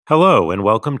Hello, and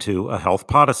welcome to A Health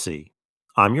Podyssey.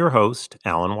 I'm your host,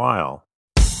 Alan Weil.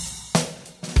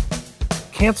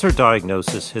 Cancer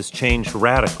diagnosis has changed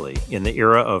radically in the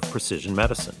era of precision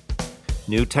medicine.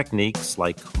 New techniques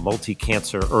like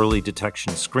multi-cancer early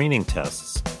detection screening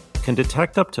tests can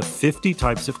detect up to 50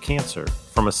 types of cancer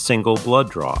from a single blood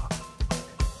draw.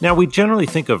 Now, we generally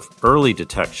think of early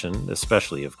detection,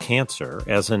 especially of cancer,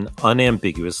 as an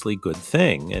unambiguously good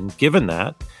thing, and given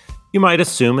that, you might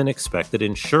assume and expect that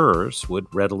insurers would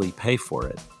readily pay for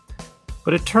it.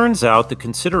 But it turns out the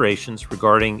considerations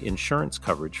regarding insurance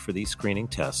coverage for these screening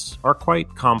tests are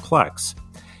quite complex.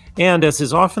 And as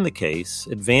is often the case,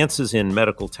 advances in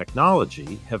medical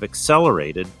technology have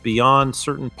accelerated beyond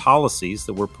certain policies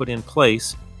that were put in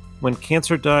place when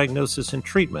cancer diagnosis and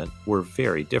treatment were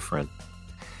very different.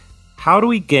 How do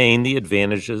we gain the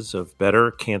advantages of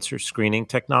better cancer screening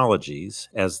technologies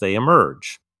as they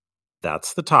emerge?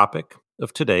 That's the topic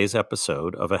of today's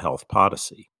episode of A Health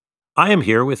Podyssey. I am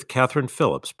here with Kathryn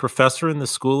Phillips, professor in the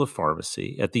School of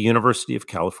Pharmacy at the University of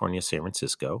California, San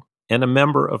Francisco, and a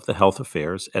member of the Health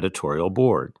Affairs editorial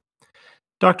board.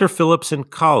 Dr. Phillips and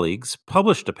colleagues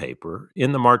published a paper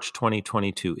in the March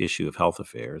 2022 issue of Health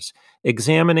Affairs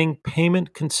examining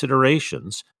payment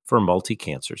considerations for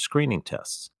multi-cancer screening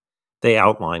tests. They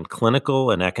outline clinical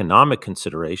and economic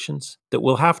considerations that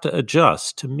will have to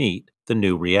adjust to meet the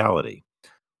new reality.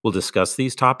 We'll discuss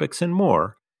these topics and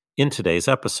more in today's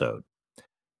episode.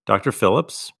 Dr.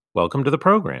 Phillips, welcome to the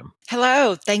program.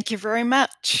 Hello, thank you very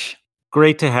much.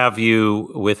 Great to have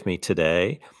you with me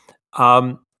today.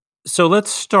 So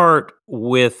let's start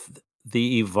with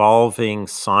the evolving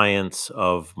science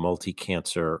of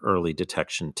multi-cancer early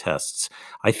detection tests.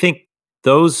 I think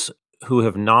those who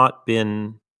have not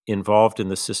been involved in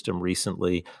the system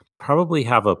recently probably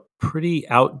have a pretty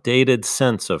outdated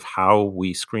sense of how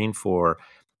we screen for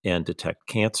and detect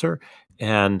cancer.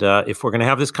 And if we're going to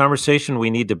have this conversation,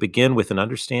 we need to begin with an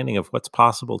understanding of what's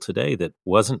possible today that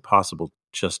wasn't possible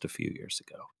just a few years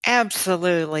ago.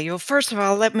 Absolutely. Well, first of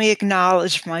all, let me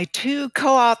acknowledge my two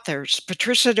co-authors,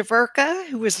 Patricia DeVerca,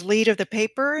 who was lead of the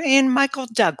paper, and Michael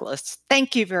Douglas.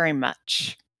 Thank you very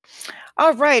much.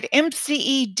 All right,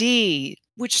 MCED,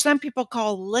 which some people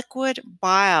call liquid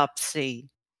biopsy.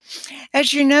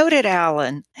 As you noted,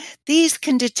 Alan, these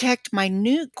can detect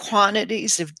minute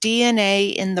quantities of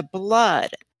DNA in the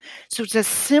blood. So it's a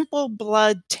simple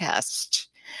blood test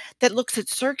that looks at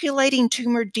circulating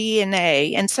tumor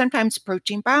DNA and sometimes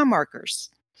protein biomarkers.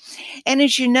 And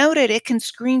as you noted, it can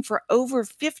screen for over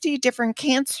 50 different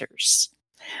cancers,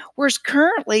 whereas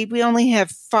currently we only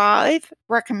have 5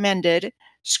 recommended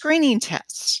screening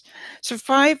tests. So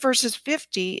 5 versus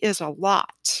 50 is a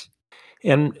lot.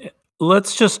 And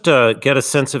let's just get a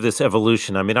sense of this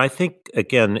evolution. I mean, I think,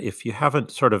 again, if you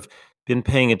haven't sort of been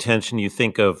paying attention, you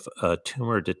think of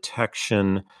tumor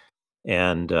detection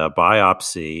and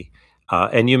biopsy.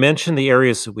 And you mentioned the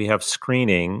areas that we have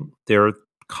screening. They're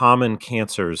common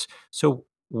cancers. So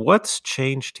what's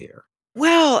changed here?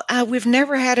 Well, we've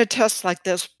never had a test like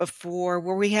this before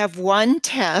where we have one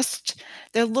test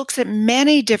that looks at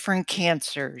many different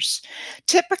cancers.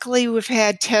 Typically, we've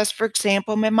had tests, for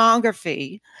example,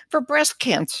 mammography for breast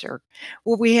cancer,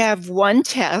 where we have one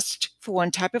test for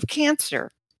one type of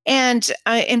cancer. And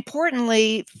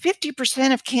importantly,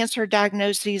 50% of cancer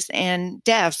diagnoses and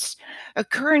deaths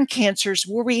occur in cancers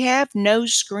where we have no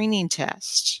screening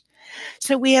test.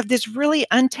 So we have this really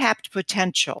untapped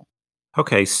potential.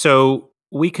 Okay, so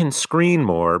we can screen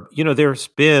more. You know, there's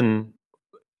been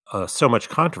so much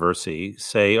controversy,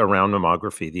 say, around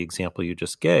mammography, the example you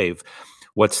just gave.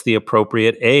 What's the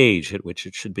appropriate age at which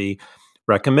it should be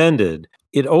recommended?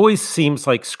 It always seems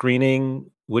like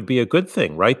screening would be a good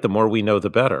thing, right? The more we know, the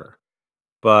better.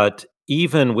 But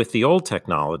even with the old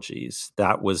technologies,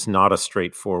 that was not a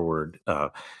straightforward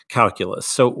calculus.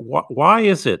 So why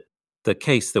is it the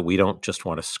case that we don't just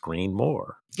want to screen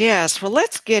more? Yes, well,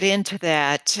 let's get into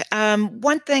that.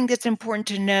 One thing that's important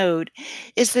to note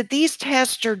is that these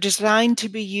tests are designed to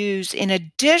be used in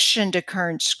addition to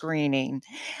current screening,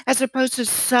 as opposed to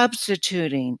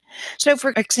substituting. So,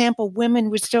 for example, women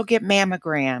would still get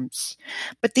mammograms,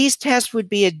 but these tests would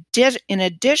be in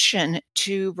addition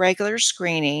to regular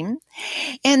screening,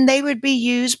 and they would be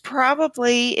used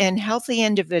probably in healthy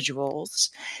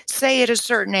individuals, say at a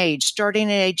certain age,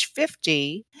 starting at age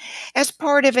 50, as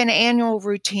part of an annual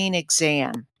routine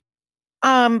exam.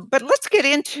 But let's get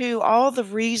into all the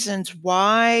reasons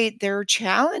why there are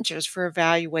challenges for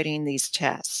evaluating these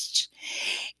tests.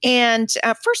 And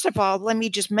first of all, let me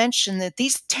just mention that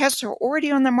these tests are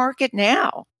already on the market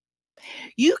now.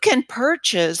 You can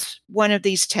purchase one of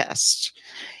these tests.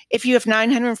 If you have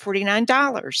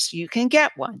 $949, you can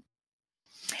get one.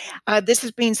 This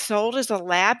is being sold as a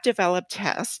lab-developed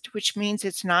test, which means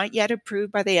it's not yet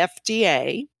approved by the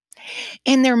FDA,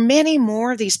 and there are many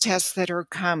more of these tests that are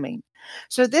coming.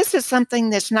 So this is something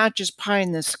that's not just pie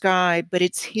in the sky, but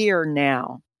it's here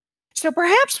now. So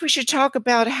perhaps we should talk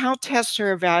about how tests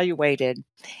are evaluated: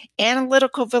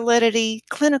 analytical validity,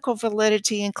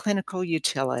 and clinical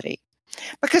utility,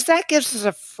 because that gives us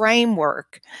a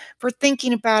framework for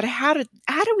thinking about how do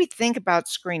we think about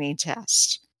screening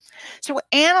tests. So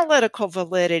analytical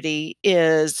validity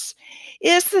is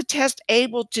the test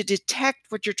able to detect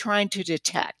what you're trying to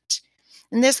detect?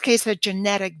 In this case, a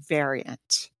genetic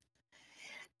variant.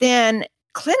 Then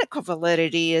clinical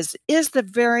validity is the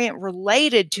variant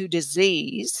related to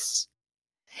disease?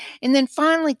 And then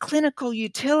finally, clinical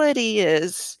utility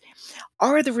is,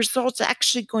 are the results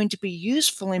actually going to be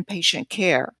useful in patient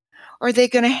care? Are they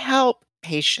going to help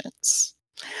patients?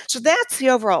 So that's the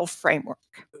overall framework.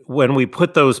 When we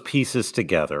put those pieces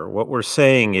together, what we're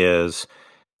saying is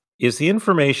the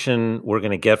information we're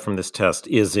going to get from this test,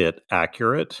 is it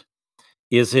accurate?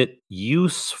 Is it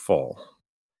useful?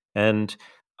 And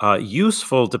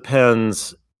useful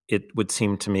depends, it would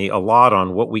seem to me, a lot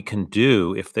on what we can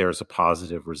do if there's a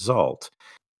positive result.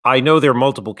 I know there are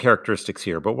multiple characteristics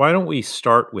here, but why don't we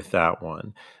start with that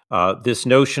one? This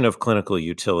notion of clinical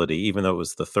utility, even though it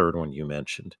was the third one you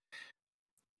mentioned.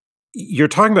 You're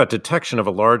talking about detection of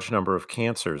a large number of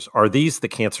cancers. Are these the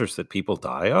cancers that people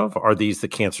die of? Are these the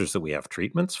cancers that we have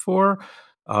treatments for?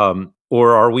 Or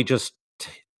are we just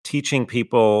teaching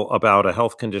people about a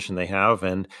health condition they have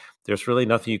and there's really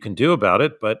nothing you can do about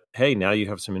it? But hey, now you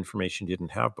have some information you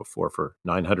didn't have before for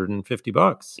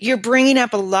 $950. You're bringing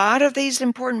up a lot of these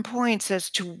important points as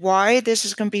to why this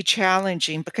is going to be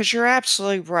challenging, because you're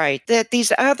absolutely right that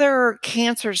these other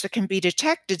cancers that can be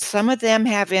detected, some of them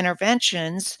have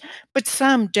interventions, but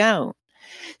some don't.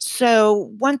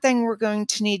 So, one thing we're going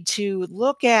to need to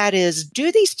look at is,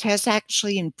 do these tests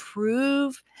actually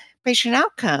improve patient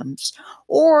outcomes?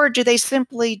 Or do they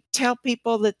simply tell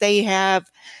people that they have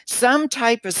some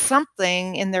type of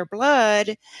something in their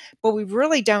blood, but we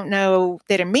really don't know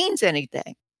that it means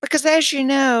anything? Because as you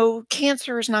know,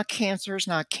 cancer is not cancer is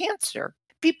not cancer.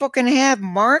 People can have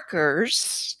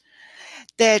markers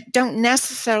that don't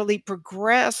necessarily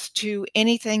progress to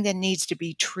anything that needs to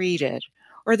be treated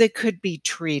or that could be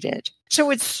treated. So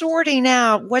it's sorting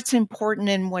out what's important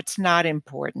and what's not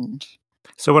important.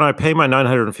 So when I pay my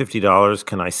 $950,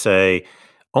 can I say,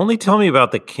 only tell me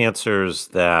about the cancers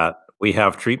that we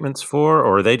have treatments for?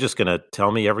 Or are they just going to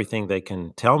tell me everything they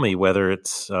can tell me, whether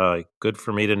it's good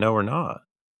for me to know or not?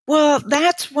 Well,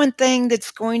 that's one thing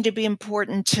that's going to be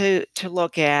important to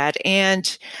look at,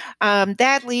 and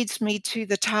that leads me to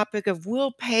the topic of,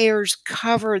 will payers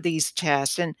cover these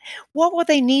tests, and what will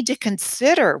they need to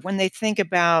consider when they think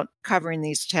about covering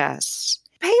these tests?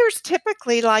 Payers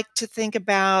typically like to think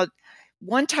about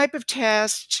one type of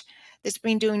test that's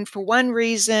being doing for one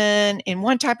reason in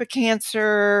one type of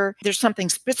cancer. There's something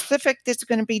specific that's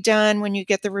going to be done when you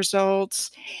get the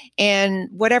results, and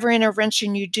whatever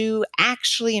intervention you do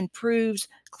actually improves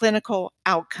clinical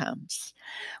outcomes.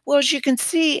 Well, as you can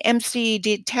see,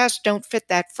 MCED tests don't fit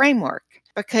that framework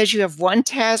because you have one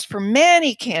test for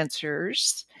many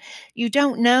cancers. You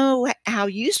don't know how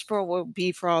useful it will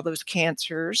be for all those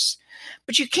cancers,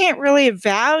 but you can't really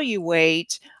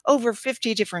evaluate over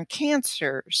 50 different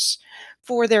cancers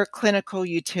for their clinical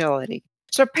utility.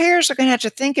 So payers are going to have to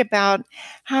think about,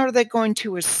 how are they going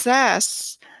to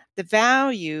assess the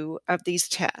value of these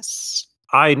tests?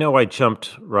 I know I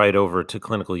jumped right over to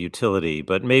clinical utility,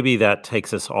 but maybe that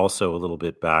takes us also a little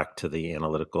bit back to the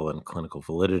analytical and clinical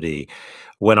validity.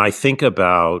 When I think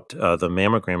about the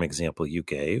mammogram example you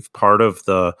gave, part of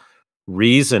the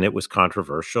reason it was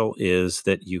controversial is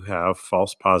that you have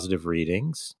false positive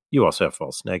readings. You also have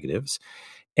false negatives.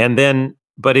 And then,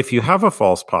 but if you have a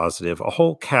false positive, a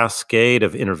whole cascade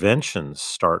of interventions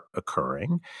start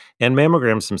occurring. And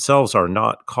mammograms themselves are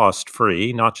not cost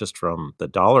free, not just from the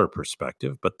dollar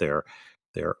perspective, but they're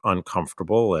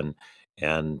uncomfortable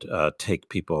and take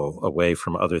people away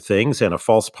from other things. And a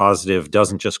false positive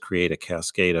doesn't just create a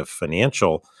cascade of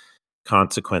financial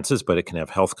consequences, but it can have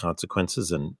health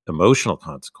consequences and emotional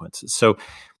consequences. So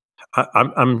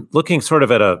I'm looking sort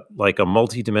of at a like a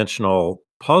multidimensional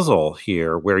puzzle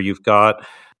here, where you've got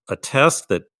a test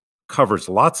that covers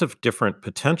lots of different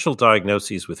potential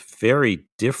diagnoses with very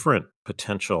different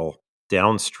potential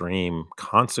downstream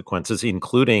consequences,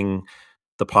 including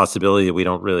the possibility that we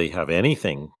don't really have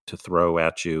anything to throw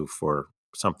at you for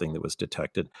something that was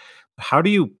detected. How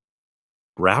do you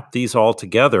wrap these all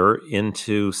together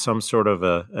into some sort of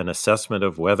an assessment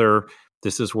of whether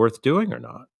this is worth doing or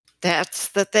not? That's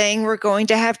the thing we're going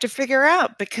to have to figure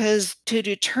out, because to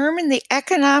determine the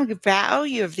economic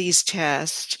value of these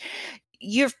tests,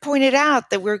 you've pointed out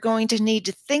that we're going to need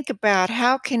to think about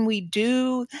how can we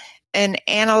do an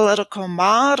analytical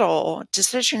model,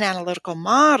 decision analytical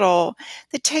model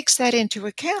that takes that into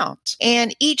account.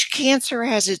 And each cancer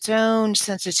has its own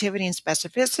sensitivity and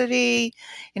specificity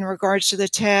in regards to the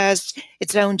test,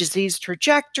 its own disease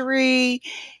trajectory,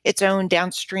 its own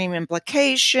downstream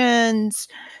implications.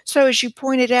 So as you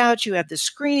pointed out, you have the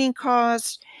screening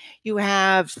costs, you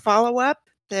have follow-up,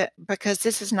 because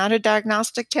this is not a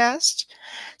diagnostic test.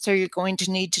 So you're going to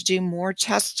need to do more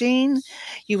testing.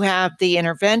 You have the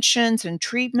interventions and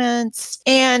treatments.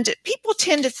 And people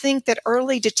tend to think that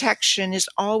early detection is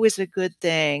always a good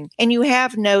thing. And you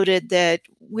have noted that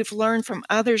we've learned from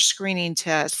other screening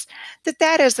tests that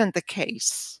that isn't the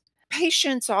case.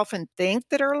 Patients often think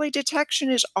that early detection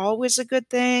is always a good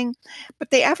thing,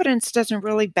 but the evidence doesn't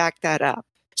really back that up.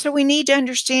 So we need to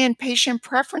understand patient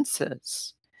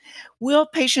preferences. Will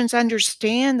patients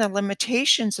understand the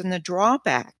limitations and the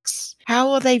drawbacks? How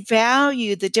will they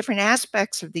value the different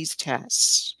aspects of these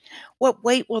tests? What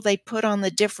weight will they put on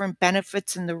the different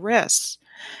benefits and the risks?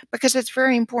 Because it's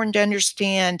very important to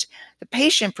understand the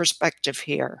patient perspective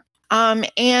here.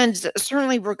 And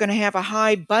certainly we're going to have a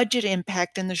high budget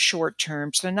impact in the short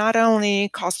term. So not only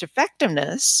cost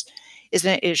effectiveness is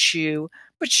an issue,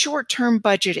 but short-term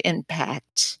budget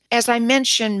impact. As I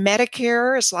mentioned,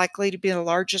 Medicare is likely to be the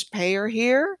largest payer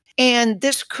here, and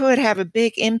this could have a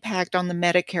big impact on the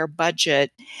Medicare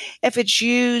budget if it's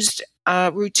used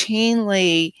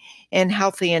routinely in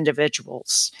healthy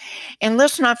individuals. And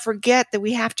let's not forget that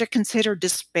we have to consider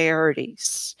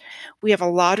disparities. We have a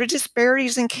lot of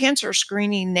disparities in cancer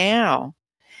screening now.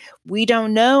 We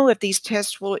don't know if these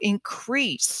tests will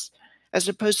increase as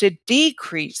opposed to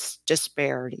decrease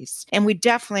disparities. And we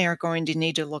definitely are going to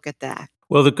need to look at that.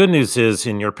 Well, the good news is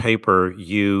in your paper,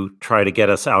 you try to get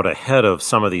us out ahead of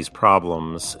some of these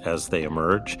problems as they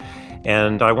emerge.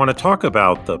 And I want to talk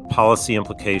about the policy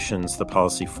implications, the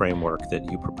policy framework that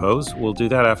you propose. We'll do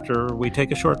that after we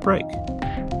take a short break.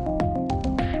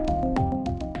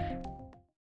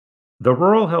 The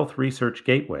Rural Health Research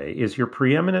Gateway is your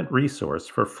preeminent resource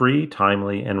for free,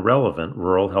 timely, and relevant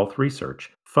rural health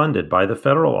research funded by the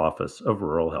Federal Office of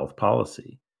Rural Health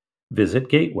Policy. Visit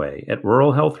Gateway at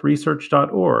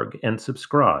ruralhealthresearch.org and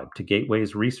subscribe to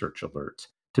Gateway's research alerts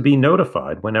to be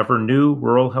notified whenever new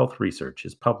rural health research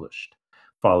is published.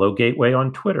 Follow Gateway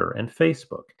on Twitter and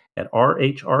Facebook at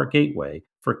RHR Gateway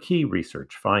for key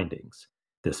research findings.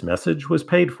 This message was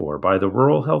paid for by the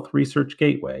Rural Health Research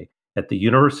Gateway at the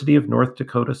University of North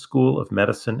Dakota School of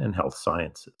Medicine and Health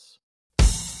Sciences.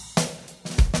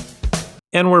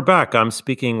 And we're back. I'm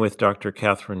speaking with Dr.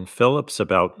 Kathryn Phillips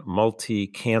about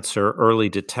multi-cancer early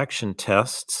detection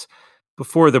tests.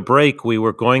 Before the break, we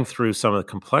were going through some of the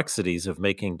complexities of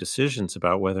making decisions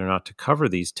about whether or not to cover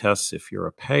these tests if you're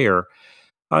a payer.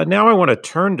 Now I want to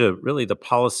turn to really the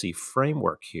policy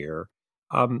framework here.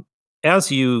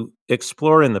 As you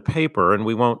explore in the paper, and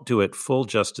we won't do it full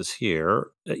justice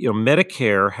here,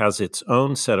 Medicare has its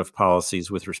own set of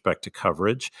policies with respect to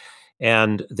coverage,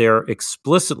 and they're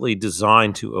explicitly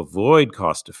designed to avoid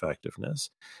cost effectiveness,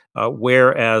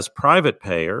 whereas private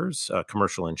payers,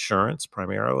 commercial insurance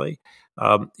primarily,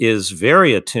 is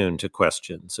very attuned to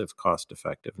questions of cost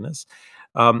effectiveness.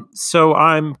 So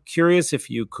I'm curious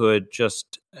if you could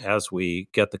just, as we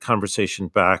get the conversation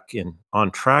back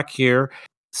on track here,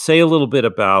 say a little bit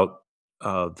about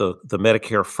the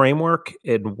Medicare framework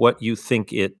and what you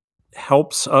think it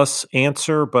helps us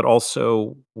answer, but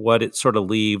also what it sort of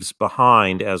leaves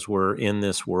behind as we're in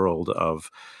this world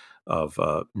of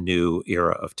a new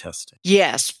era of testing.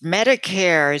 Yes,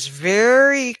 Medicare is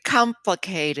very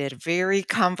complicated, very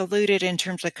convoluted in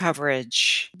terms of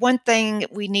coverage. One thing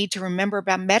we need to remember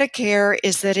about Medicare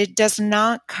is that it does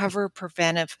not cover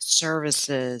preventive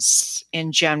services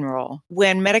in general.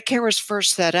 When Medicare was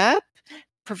first set up,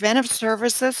 preventive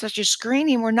services such as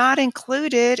screening were not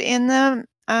included in the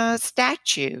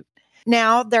statute.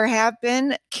 Now, there have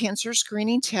been cancer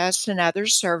screening tests and other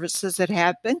services that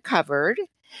have been covered,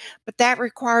 but that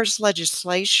requires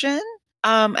legislation.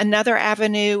 Another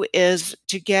avenue is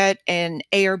to get an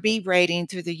A or B rating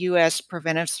through the U.S.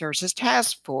 Preventive Services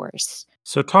Task Force.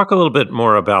 So talk a little bit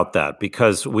more about that,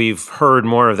 because we've heard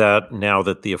more of that now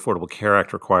that the Affordable Care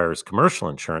Act requires commercial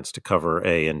insurance to cover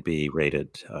A and B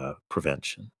rated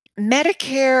prevention.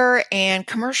 Medicare and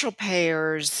commercial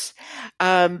payers,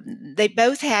 they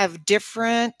both have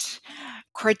different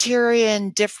criteria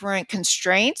and different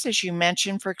constraints, as you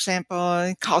mentioned. For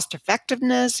example, cost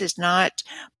effectiveness is not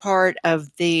part of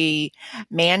the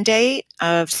mandate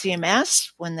of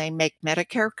CMS when they make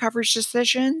Medicare coverage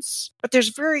decisions. But there's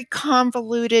a very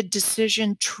convoluted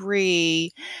decision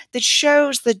tree that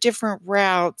shows the different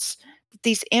routes that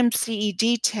these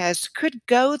MCED tests could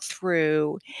go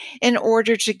through in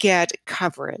order to get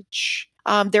coverage.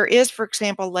 There is, for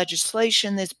example,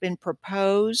 legislation that's been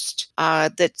proposed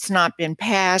that's not been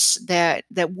passed that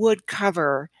would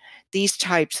cover these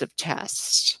types of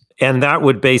tests. And that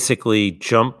would basically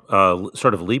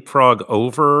sort of leapfrog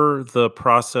over the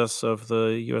process of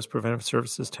the U.S. Preventive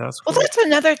Services Task Well, Force? that's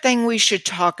another thing we should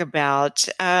talk about.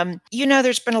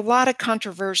 There's been a lot of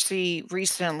controversy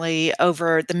recently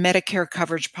over the Medicare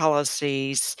coverage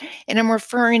policies, and I'm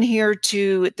referring here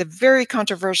to the very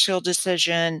controversial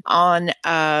decision on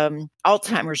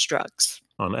Alzheimer's drugs.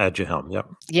 On Aduhelm, yep.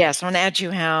 Yes, on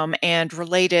Aduhelm and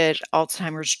related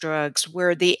Alzheimer's drugs,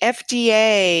 where the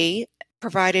FDA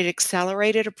provided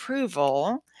accelerated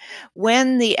approval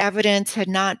when the evidence had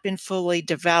not been fully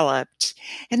developed.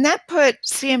 And that put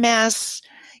CMS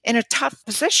in a tough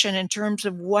position in terms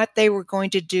of what they were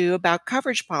going to do about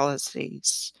coverage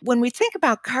policies. When we think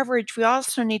about coverage, we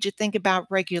also need to think about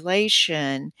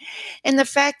regulation and the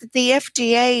fact that the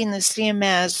FDA and the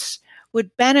CMS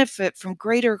would benefit from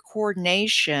greater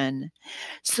coordination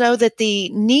so that the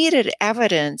needed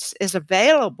evidence is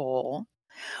available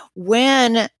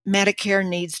when Medicare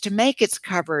needs to make its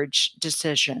coverage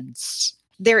decisions.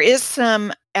 There is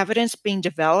some evidence being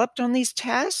developed on these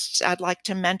tests. I'd like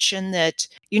to mention that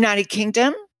United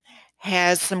Kingdom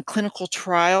has some clinical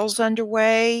trials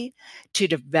underway to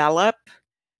develop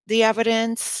the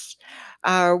evidence.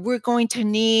 We're going to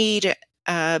need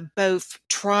both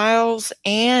trials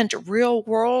and real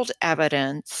world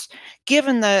evidence,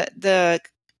 given the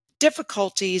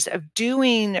difficulties of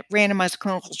doing randomized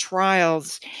clinical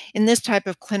trials in this type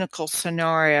of clinical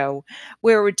scenario,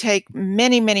 where it would take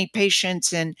many, many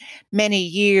patients and many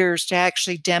years to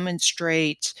actually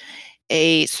demonstrate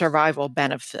a survival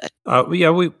benefit.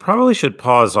 We probably should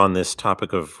pause on this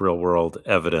topic of real world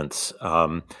evidence.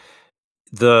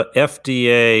 The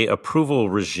FDA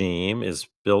approval regime is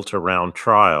built around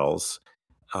trials,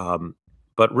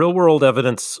 but real world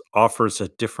evidence offers a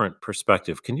different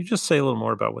perspective. Can you just say a little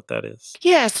more about what that is?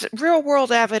 Yes, real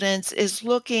world evidence is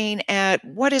looking at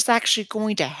what is actually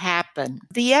going to happen.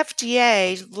 The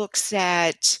FDA looks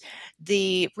at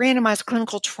the randomized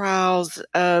clinical trials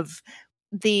of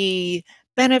the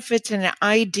benefits in an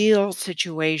ideal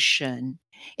situation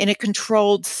in a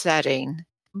controlled setting.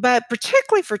 But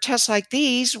particularly for tests like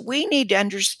these, we need to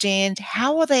understand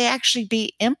how will they actually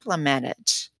be implemented?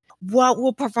 What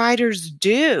will providers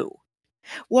do?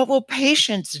 What will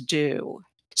patients do?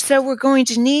 So we're going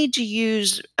to need to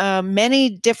use many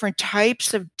different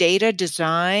types of data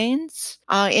designs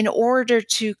in order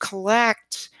to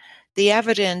collect the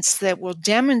evidence that will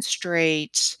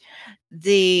demonstrate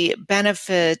the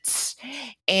benefits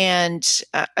and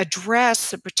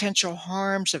address the potential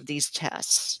harms of these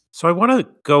tests. So I want to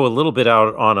go a little bit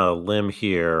out on a limb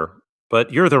here,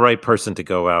 but you're the right person to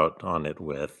go out on it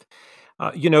with.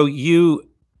 You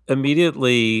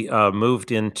immediately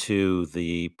moved into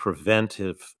the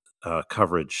preventive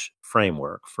coverage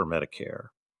framework for Medicare,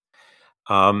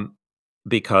 um,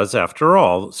 because after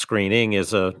all, screening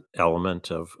is an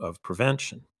element of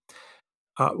prevention.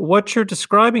 What you're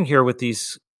describing here with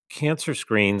these cancer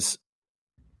screens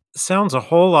sounds a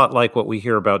whole lot like what we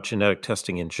hear about genetic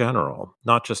testing in general,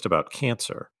 not just about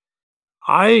cancer.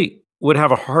 I would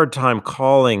have a hard time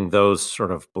calling those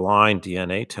sort of blind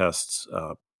DNA tests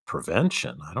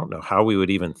prevention. I don't know how we would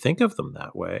even think of them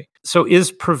that way. So,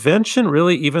 is prevention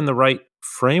really even the right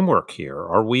framework here?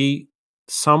 Are we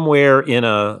somewhere in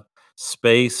a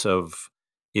space of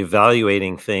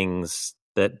evaluating things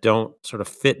that don't sort of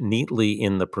fit neatly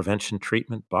in the prevention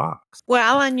treatment box?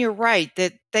 Well, and you're right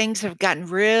that things have gotten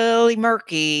really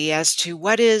murky as to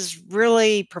what is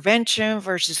really prevention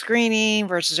versus screening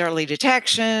versus early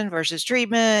detection versus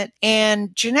treatment.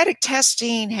 And genetic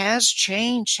testing has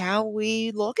changed how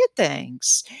we look at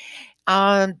things.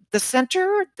 The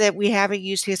center that we have at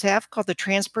UCSF called the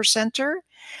Transfer Center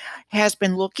has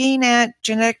been looking at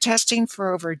genetic testing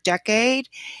for over a decade,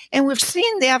 and we've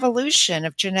seen the evolution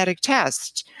of genetic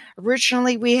tests.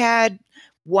 Originally, we had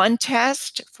one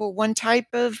test for one type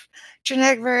of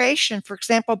genetic variation, for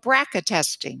example, BRCA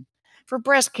testing for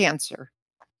breast cancer.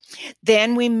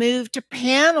 Then we moved to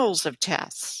panels of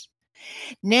tests.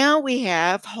 Now we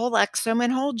have whole exome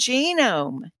and whole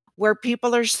genome, where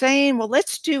people are saying, well,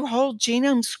 let's do whole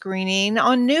genome screening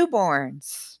on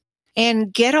newborns.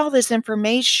 and get all this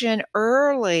information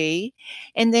early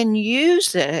and then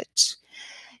use it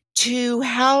to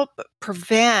help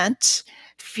prevent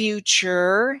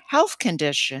future health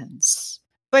conditions.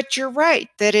 But you're right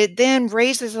that it then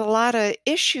raises a lot of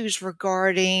issues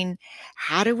regarding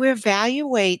how to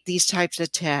evaluate these types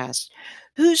of tests.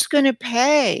 Who's going to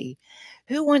pay?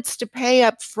 Who wants to pay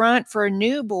up front for a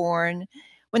newborn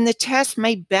when the test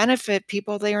may benefit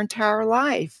people their entire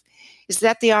life? Is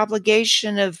that the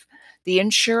obligation of the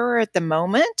insurer at the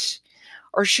moment,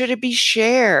 or should it be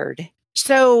shared?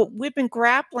 So we've been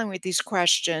grappling with these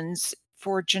questions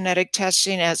for genetic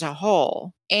testing as a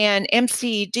whole. And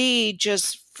MCED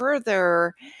just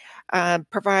further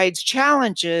provides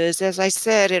challenges. As I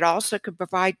said, it also could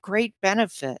provide great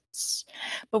benefits.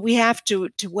 But we have to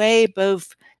weigh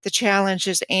both the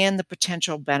challenges and the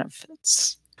potential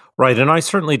benefits. Right. And I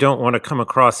certainly don't want to come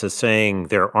across as saying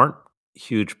there aren't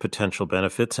huge potential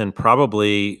benefits, and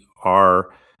probably our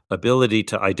ability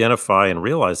to identify and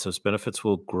realize those benefits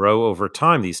will grow over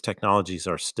time. These technologies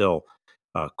are still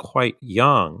quite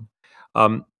young.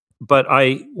 Um, but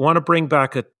I want to bring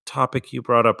back a topic you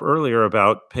brought up earlier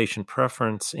about patient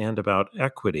preference and about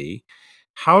equity.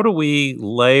 How do we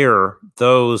layer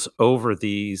those over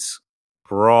these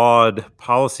broad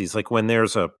policies? Like when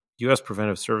there's a U.S.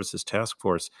 Preventive Services Task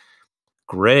Force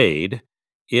grade,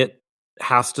 it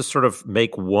has to sort of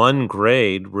make one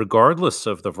grade regardless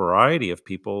of the variety of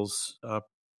people's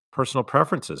personal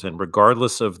preferences and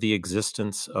regardless of the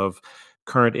existence of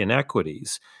current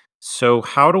inequities. So,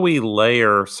 how do we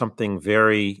layer something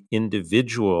very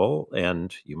individual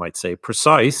and you might say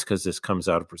precise, because this comes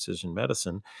out of precision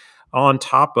medicine, on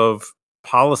top of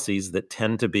policies that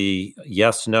tend to be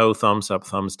yes, no, thumbs up,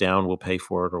 thumbs down, we'll pay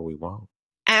for it or we won't?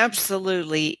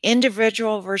 Absolutely.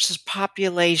 Individual versus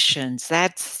populations.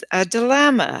 That's a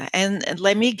dilemma. And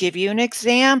let me give you an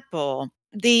example.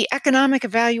 The economic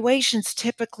evaluations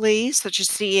typically, such as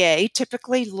CA,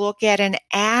 typically look at an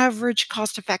average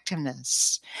cost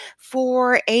effectiveness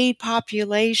for a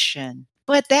population.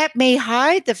 But that may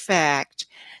hide the fact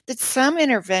that some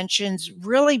interventions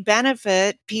really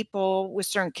benefit people with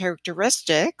certain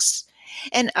characteristics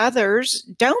and others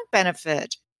don't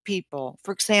benefit people.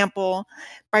 For example,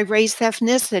 by race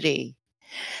ethnicity,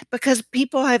 because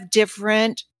people have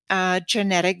different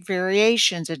genetic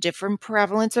variations, a different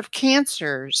prevalence of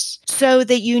cancers. So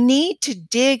that you need to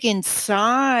dig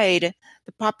inside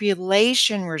the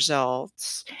population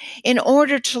results in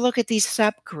order to look at these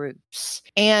subgroups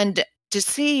and to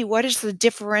see what is the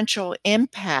differential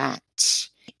impact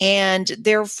and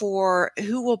therefore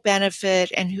who will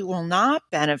benefit and who will not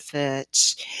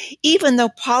benefit, even though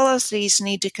policies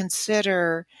need to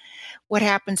consider what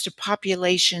happens to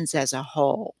populations as a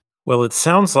whole. Well, it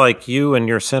sounds like you and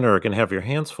your center are going to have your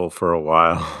hands full for a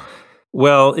while.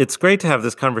 Well, it's great to have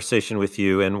this conversation with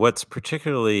you. And what's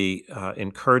particularly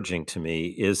encouraging to me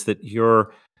is that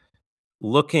you're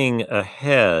looking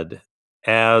ahead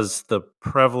as the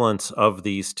prevalence of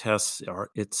these tests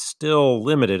it's still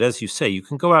limited. As you say, you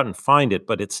can go out and find it,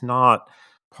 but it's not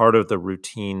part of the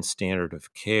routine standard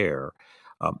of care.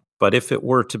 But if it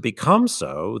were to become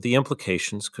so, the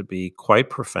implications could be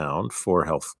quite profound for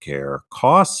healthcare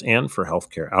costs and for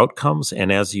healthcare outcomes.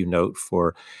 And as you note,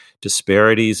 for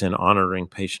disparities in honoring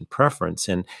patient preference.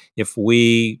 And if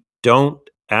we don't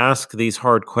ask these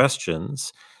hard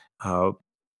questions,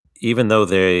 even though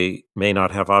they may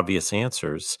not have obvious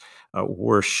answers,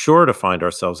 we're sure to find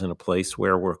ourselves in a place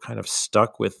where we're kind of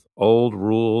stuck with old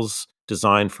rules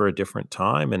designed for a different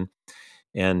time.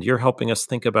 And you're helping us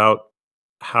think about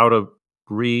how to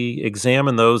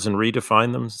re-examine those and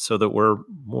redefine them so that we're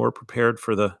more prepared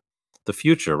for the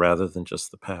future rather than just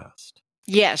the past.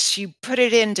 Yes, you put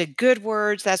it into good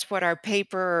words. That's what our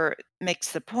paper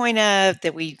makes the point of,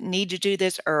 that we need to do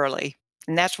this early.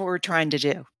 And that's what we're trying to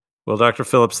do. Well, Dr.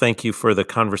 Phillips, thank you for the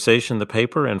conversation, the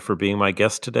paper, and for being my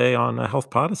guest today on Health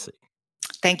Policy.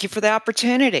 Thank you for the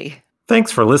opportunity.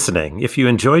 Thanks for listening. If you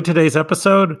enjoyed today's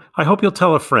episode, I hope you'll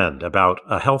tell a friend about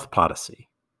a Health Policy.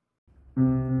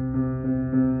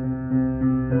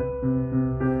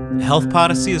 Health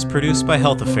Policy is produced by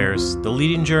Health Affairs, the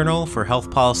leading journal for health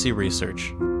policy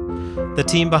research. The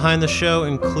team behind the show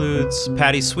includes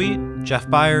Patty Sweet, Jeff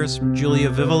Byers, Julia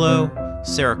Vivolo,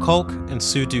 Sarah Kolk, and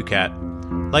Sue Ducat.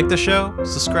 Like the show?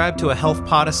 Subscribe to A Health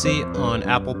Policy on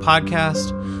Apple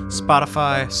Podcast,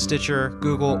 Spotify, Stitcher,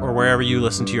 Google, or wherever you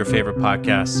listen to your favorite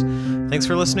podcasts. Thanks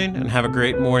for listening, and have a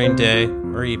great morning, day,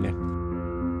 or evening.